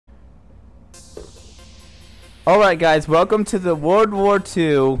Alright guys, welcome to the World War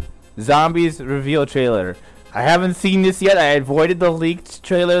II Zombies reveal trailer. I haven't seen this yet. I avoided the leaked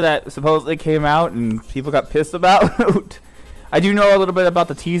trailer that supposedly came out and people got pissed about. I do know a little bit about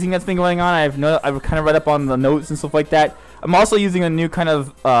the teasing that's been going on. I've kind of read up on the notes and stuff like that. I'm also using a new kind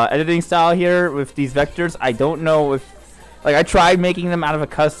of editing style here with these vectors. I don't know if, like, I tried making them out of a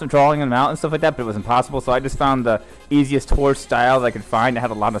custom, drawing them out and stuff like that, but it was impossible. So I just found the easiest torch style that I could find. I had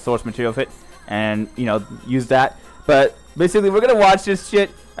a lot of source material of it, and use that. But basically, we're gonna watch this shit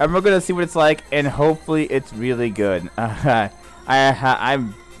and we're gonna see what it's like, and hopefully it's really good. I'm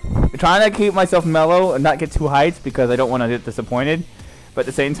trying to keep myself mellow and not get too hyped because I don't want to get disappointed. But at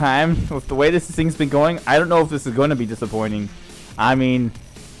the same time, with the way this thing's been going, I don't know if this is going to be disappointing. I mean,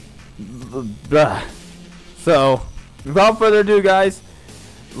 so without further ado, guys,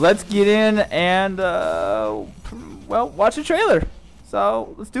 let's get in and well, watch the trailer.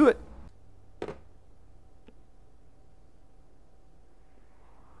 So let's do it.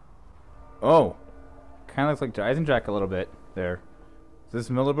 Oh, kind of looks like Eisendrach a little bit there. Is this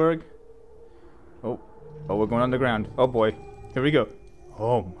Millerberg? Oh, we're going underground. Oh boy, here we go.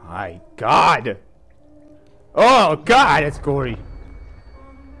 Oh my God! Oh God, it's gory.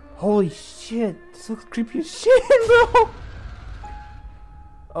 Holy shit, this looks creepy as shit, bro.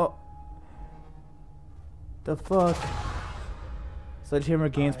 Oh, the fuck? Sledgehammer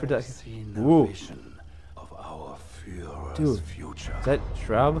gains production. Ooh, dude, is that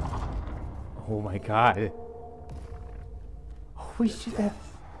Shrub? Oh my God. Holy shit, that...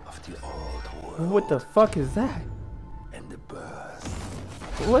 What the fuck is that?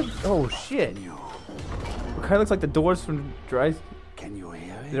 What? Oh shit. It kind of looks like the doors from Can you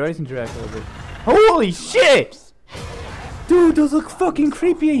hear it? The Eisendrach a little bit. Holy shit! Dude, those look fucking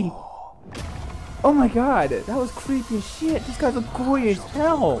creepy! Oh my God, that was creepy as shit. These guys look gory as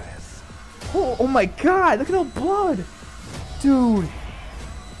hell. Oh my God, look at all blood! Dude.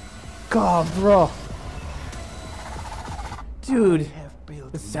 God, bro. Dude,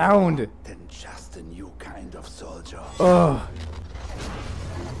 the sound. Then just a new kind of soldier. Oh.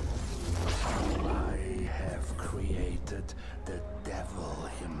 I have created the devil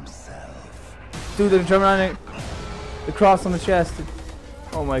himself. Dude, they're jumping on it. The cross on the chest.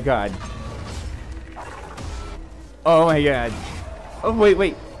 Oh my God. Oh my God. Oh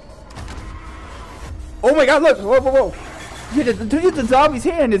wait. Oh my God! Look! Whoa! Yeah, the zombie's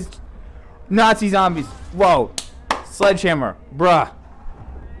hand is Nazi zombies. Whoa! Sledgehammer, bruh.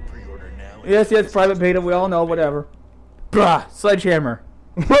 Pre-order now. Yes, private beta. We all know, whatever. Bruh, Sledgehammer.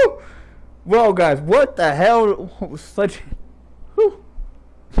 Whoa, guys, what the hell? Sledgehammer.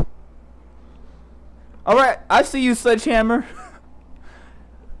 All right, I see you, Sledgehammer.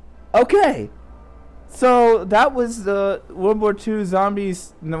 Okay. So that was the World War II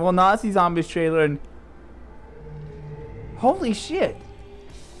zombies, well, Nazi zombies trailer, and holy shit,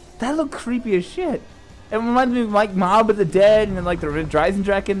 that looked creepy as shit. It reminds me of like Mob of the Dead, and then like the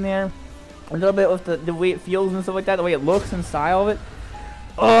Eisendrach in there, a little bit with the way it feels and stuff like that, the way it looks and style of it.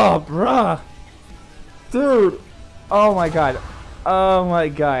 Oh, bruh, dude, oh my God,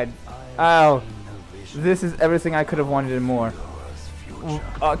 oh, this is everything I could have wanted and more.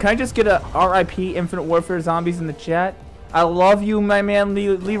 Can I just get a RIP Infinite Warfare Zombies in the chat? I love you, my man,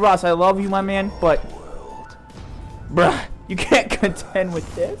 Lee Ross. I love you, my man, but bruh, you can't contend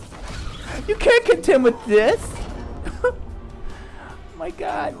with this. You can't contend with this. My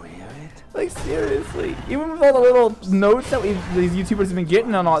God, like seriously, even with all the little notes that these YouTubers have been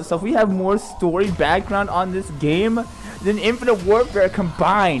getting on all that stuff, we have more story background on this game than Infinite Warfare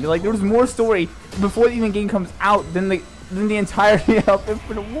combined. Like there was more story before the even game comes out than the entirety of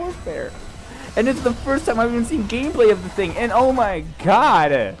Infinite Warfare. And it's the first time I've even seen gameplay of the thing, and oh my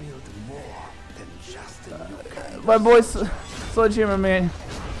God. My boy Sledgehammer, man.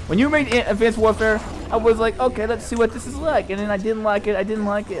 When you made Advanced Warfare, I was like, okay, let's see what this is like. And then I didn't like it.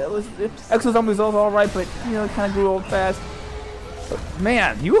 Exo Zombies was alright, but it kind of grew old fast. But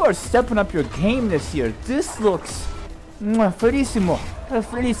man, you are stepping up your game this year. This looks felicissimo.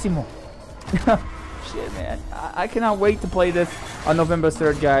 Felicissimo. Shit, man. I cannot wait to play this on November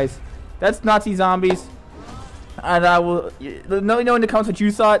 3rd, guys. That's Nazi Zombies. And I will let me know in the comments what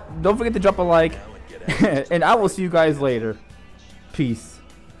you thought. Don't forget to drop a like. And I will see you guys later. Peace.